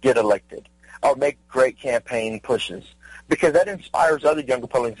people get elected or make great campaign pushes, because that inspires other young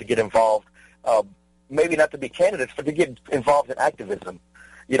Republicans to get involved, maybe not to be candidates, but to get involved in activism.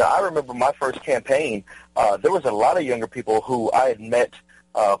 I remember my first campaign, there was a lot of younger people who I had met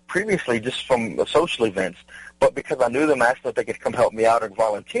previously just from social events, but because I knew them, I asked if they could come help me out and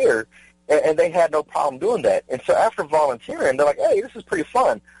volunteer, and they had no problem doing that. And so after volunteering, they're like, hey, this is pretty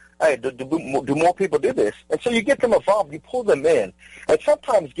fun. Hey, do more people do this? And so you get them involved, you pull them in. And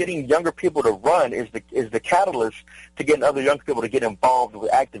sometimes getting younger people to run is the catalyst to getting other young people to get involved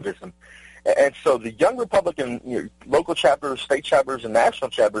with activism. And so the Young Republican local chapters, state chapters, and national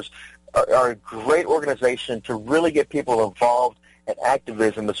chapters are a great organization to really get people involved in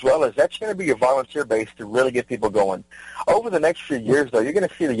activism, as well as that's going to be your volunteer base to really get people going. Over the next few years, though, you're going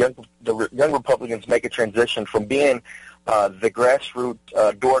to see the young Republicans make a transition from being the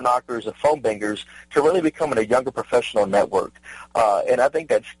grassroots door knockers and phone bangers to really becoming a younger professional network. And I think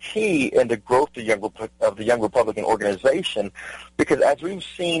that's key in the growth of the Young Republican organization, because as we've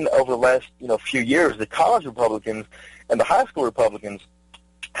seen over the last few years, the college Republicans and the high school Republicans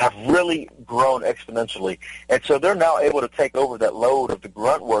have really grown exponentially. And so they're now able to take over that load of the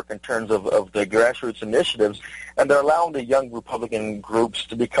grunt work in terms of the grassroots initiatives, and they're allowing the young Republican groups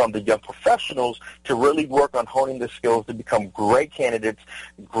to become the young professionals to really work on honing their skills to become great candidates,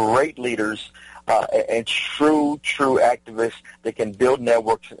 great leaders, and true activists that can build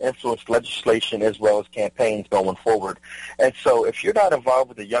networks and influence legislation as well as campaigns going forward. And so if you're not involved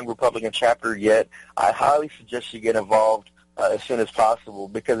with the Young Republican chapter yet, I highly suggest you get involved as soon as possible,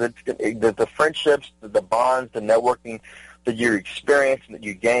 because the friendships, the bonds, the networking that you experience and that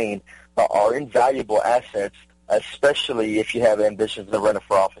you gain are invaluable assets, especially if you have ambitions of running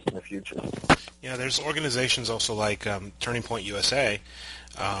for office in the future. Yeah, there's organizations also like Turning Point USA,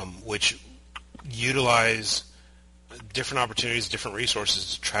 which utilize different opportunities, different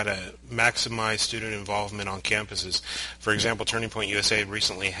resources to try to maximize student involvement on campuses. For example, Turning Point USA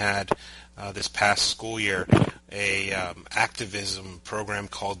recently had this past school year a activism program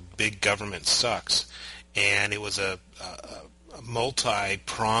called Big Government Sucks, and it was a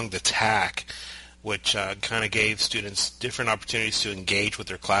multi-pronged attack which kind of gave students different opportunities to engage with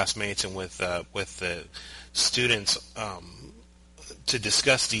their classmates and with the students to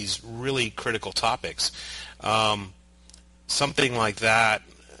discuss these really critical topics. Something like that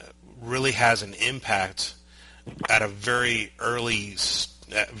really has an impact at a very early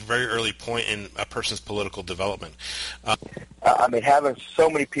point in a person's political development. Having so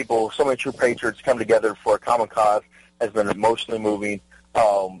many people, so many true patriots come together for a common cause has been emotionally moving.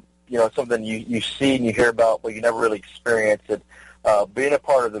 Something you see and you hear about, but you never really experience it. Being a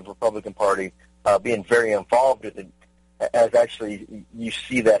part of the Republican Party, being very involved in it, as actually you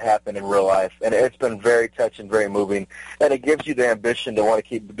see that happen in real life. And it's been very touching, very moving, and it gives you the ambition to want to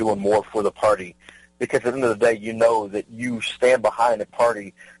keep doing more for the party, because at the end of the day, you know that you stand behind a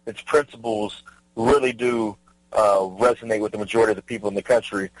party its principles really do resonate with the majority of the people in the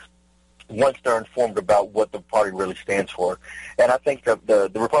country once they're informed about what the party really stands for. And I think that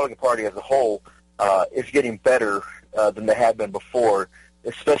the Republican Party as a whole is getting better than they have been before,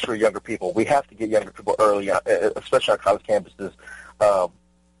 especially younger people. We have to get younger people early, especially on college campuses.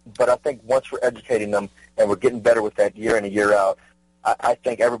 But I think once we're educating them and we're getting better with that year in and year out, I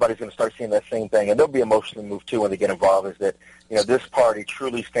think everybody's going to start seeing that same thing, and they'll be emotionally moved too when they get involved. Is that this party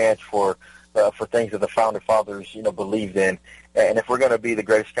truly stands for things that the founding fathers believed in, and if we're going to be the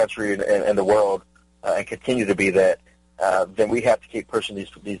greatest country in the world and continue to be that, then we have to keep pushing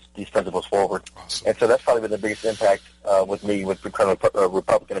these principles forward. Awesome. And so that's probably been the biggest impact with me with becoming a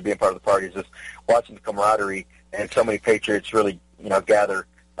Republican and being part of the party, is just watching the camaraderie and so many patriots really gather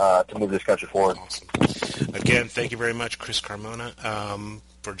to move this country forward. Awesome. Again, thank you very much, Chris Carmona,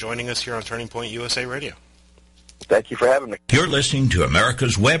 for joining us here on Turning Point USA Radio. Thank you for having me. You're listening to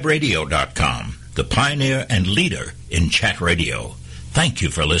AmericasWebRadio.com, the pioneer and leader in chat radio. Thank you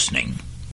for listening.